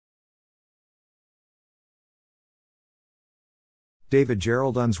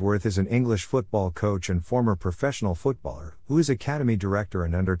Gerald Unsworth is an English football coach and former professional footballer, who is academy director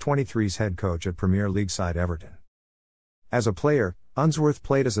and under-23s head coach at Premier League side Everton. As a player, Unsworth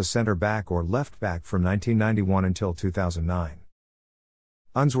played as a centre-back or left-back from 1991 until 2009.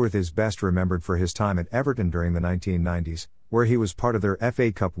 Unsworth is best remembered for his time at Everton during the 1990s, where he was part of their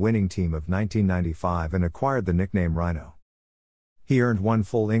FA Cup winning team of 1995 and acquired the nickname Rhino. He earned one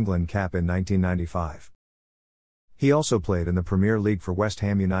full England cap in 1995. He also played in the Premier League for West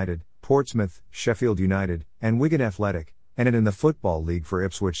Ham United, Portsmouth, Sheffield United, and Wigan Athletic, and in the Football League for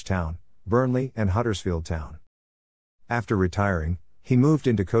Ipswich Town, Burnley and Huddersfield Town. After retiring, he moved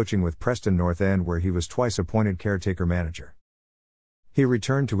into coaching with Preston North End, where he was twice appointed caretaker manager. He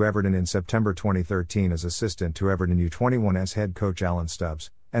returned to Everton in September 2013 as assistant to Everton U21's head coach Alan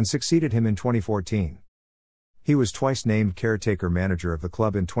Stubbs, and succeeded him in 2014. He was twice named caretaker manager of the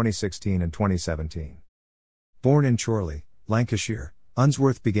club in 2016 and 2017. Born in Chorley, Lancashire,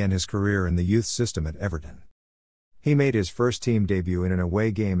 Unsworth began his career in the youth system at Everton. He made his first team debut in an away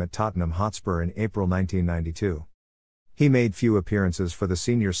game at Tottenham Hotspur in April 1992. He made few appearances for the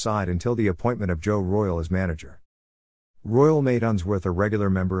senior side until the appointment of Joe Royle as manager. Royle made Unsworth a regular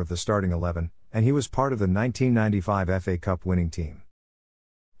member of the starting 11, and he was part of the 1995 FA Cup winning team.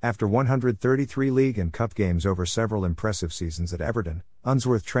 After 133 league and cup games over several impressive seasons at Everton,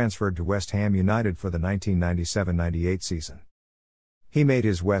 Unsworth transferred to West Ham United for the 1997-98 season. He made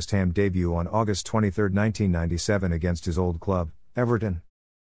his West Ham debut on August 23, 1997 against his old club, Everton.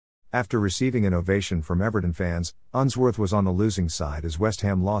 After receiving an ovation from Everton fans, Unsworth was on the losing side as West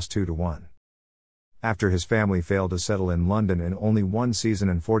Ham lost 2-1. After his family failed to settle in London in only one season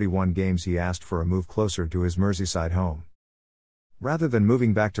and 41 games, he asked for a move closer to his Merseyside home. Rather than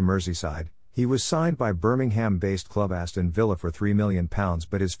moving back to Merseyside, he was signed by Birmingham-based club Aston Villa for £3 million,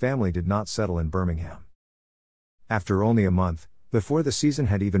 but his family did not settle in Birmingham. After only a month, before the season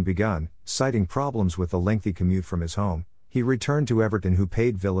had even begun, citing problems with the lengthy commute from his home, he returned to Everton, who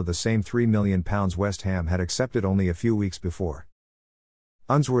paid Villa the same £3 million West Ham had accepted only a few weeks before.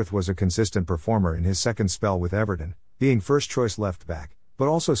 Unsworth was a consistent performer in his second spell with Everton, being first-choice left-back, but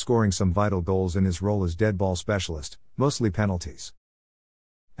also scoring some vital goals in his role as dead ball specialist, mostly penalties.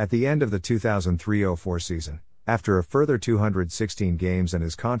 At the end of the 2003-04 season, after a further 216 games and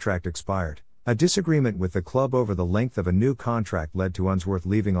his contract expired, a disagreement with the club over the length of a new contract led to Unsworth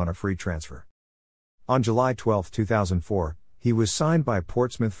leaving on a free transfer. On July 12, 2004, he was signed by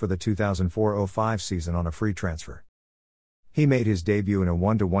Portsmouth for the 2004-05 season on a free transfer. He made his debut in a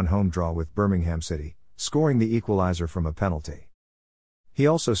 1-1 home draw with Birmingham City, scoring the equaliser from a penalty. He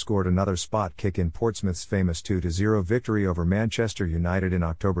also scored another spot kick in Portsmouth's famous 2-0 victory over Manchester United in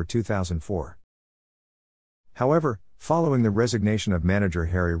October 2004. However, following the resignation of manager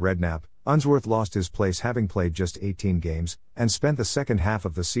Harry Redknapp, Unsworth lost his place, having played just 18 games, and spent the second half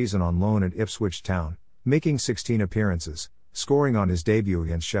of the season on loan at Ipswich Town, making 16 appearances, scoring on his debut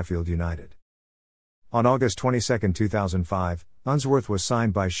against Sheffield United. On August 22, 2005, Unsworth was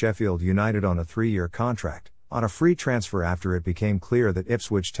signed by Sheffield United on a 3-year contract, on a free transfer after it became clear that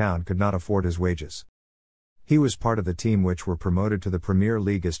Ipswich Town could not afford his wages. He was part of the team which were promoted to the Premier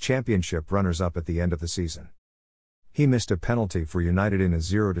League as Championship runners-up at the end of the season. He missed a penalty for United in a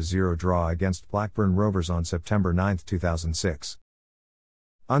 0-0 draw against Blackburn Rovers on September 9, 2006.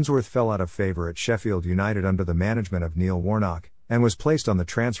 Unsworth fell out of favour at Sheffield United under the management of Neil Warnock, and was placed on the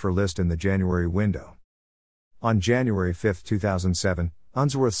transfer list in the January window. On January 5, 2007,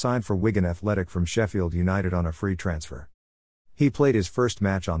 Unsworth signed for Wigan Athletic from Sheffield United on a free transfer. He played his first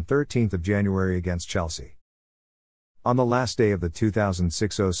match on 13th of January against Chelsea. On the last day of the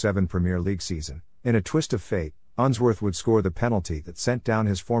 2006-07 Premier League season, in a twist of fate, Unsworth would score the penalty that sent down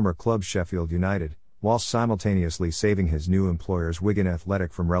his former club Sheffield United, whilst simultaneously saving his new employers Wigan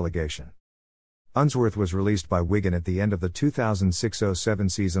Athletic from relegation. Unsworth was released by Wigan at the end of the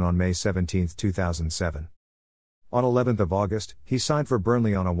 2006-07 season on May 17, 2007. On 11th of August, he signed for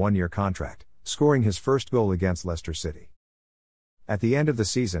Burnley on a 1-year contract, scoring his first goal against Leicester City. At the end of the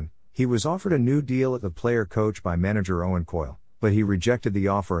season, he was offered a new deal at the player-coach by manager Owen Coyle, but he rejected the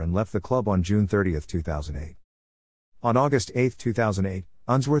offer and left the club on June 30, 2008. On August 8, 2008,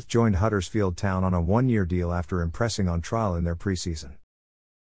 Unsworth joined Huddersfield Town on a 1-year deal after impressing on trial in their pre-season.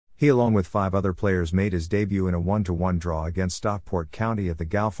 He, along with 5 other players, made his debut in a 1-1 draw against Stockport County at the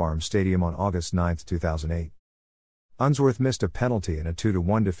Galpharm Stadium on August 9, 2008. Unsworth missed a penalty in a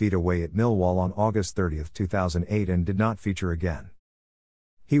 2-1 defeat away at Millwall on August 30, 2008 and did not feature again.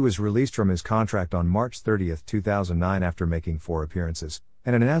 He was released from his contract on March 30, 2009 after making 4 appearances,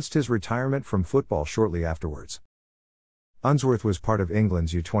 and announced his retirement from football shortly afterwards. Unsworth was part of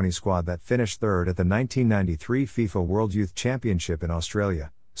England's U20 squad that finished third at the 1993 FIFA World Youth Championship in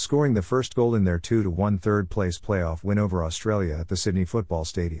Australia, scoring the first goal in their 2-1 third-place playoff win over Australia at the Sydney Football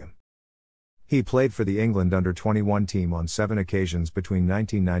Stadium. He played for the England under-21 team on 7 occasions between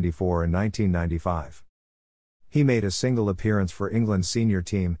 1994 and 1995. He made a single appearance for England's senior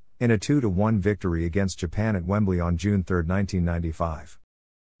team, in a 2-1 victory against Japan at Wembley on June 3, 1995.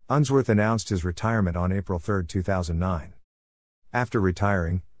 Unsworth announced his retirement on April 3, 2009. After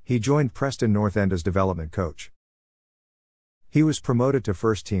retiring, he joined Preston North End as development coach. He was promoted to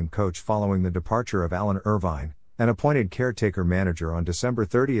first-team coach following the departure of Alan Irvine, and appointed caretaker manager on December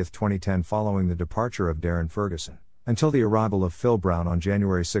 30, 2010 following the departure of Darren Ferguson, until the arrival of Phil Brown on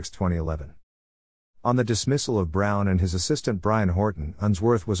January 6, 2011. On the dismissal of Brown and his assistant Brian Horton,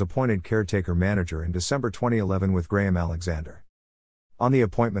 Unsworth was appointed caretaker manager in December 2011 with Graham Alexander. On the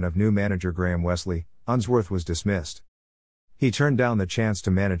appointment of new manager Graham Wesley, Unsworth was dismissed. He turned down the chance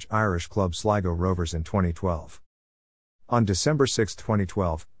to manage Irish club Sligo Rovers in 2012. On December 6,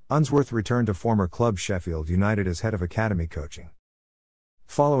 2012, Unsworth returned to former club Sheffield United as head of academy coaching.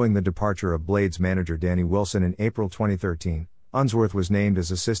 Following the departure of Blades manager Danny Wilson in April 2013, Unsworth was named as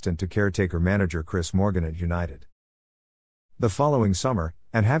assistant to caretaker manager Chris Morgan at United. The following summer,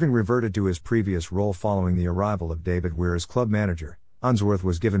 and having reverted to his previous role following the arrival of David Weir as club manager, Unsworth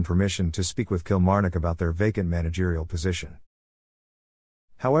was given permission to speak with Kilmarnock about their vacant managerial position.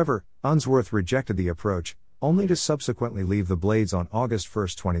 However, Unsworth rejected the approach, only to subsequently leave the Blades on August 1,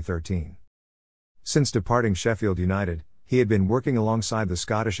 2013. Since departing Sheffield United, he had been working alongside the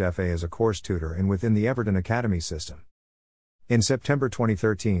Scottish FA as a course tutor and within the Everton academy system. In September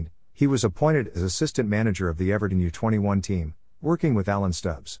 2013, he was appointed as assistant manager of the Everton U21 team, working with Alan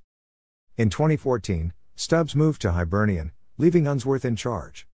Stubbs. In 2014, Stubbs moved to Hibernian, leaving Unsworth in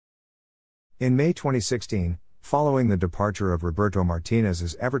charge. In May 2016, following the departure of Roberto Martinez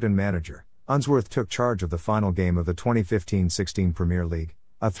as Everton manager, Unsworth took charge of the final game of the 2015-16 Premier League,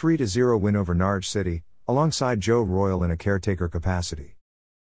 a 3-0 win over Norwich City, alongside Joe Royle in a caretaker capacity.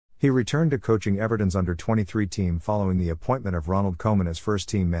 He returned to coaching Everton's under-23 team following the appointment of Ronald Koeman as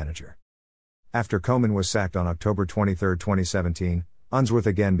first-team manager. After Koeman was sacked on October 23, 2017, Unsworth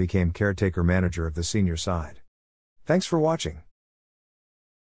again became caretaker manager of the senior side. Thanks for watching.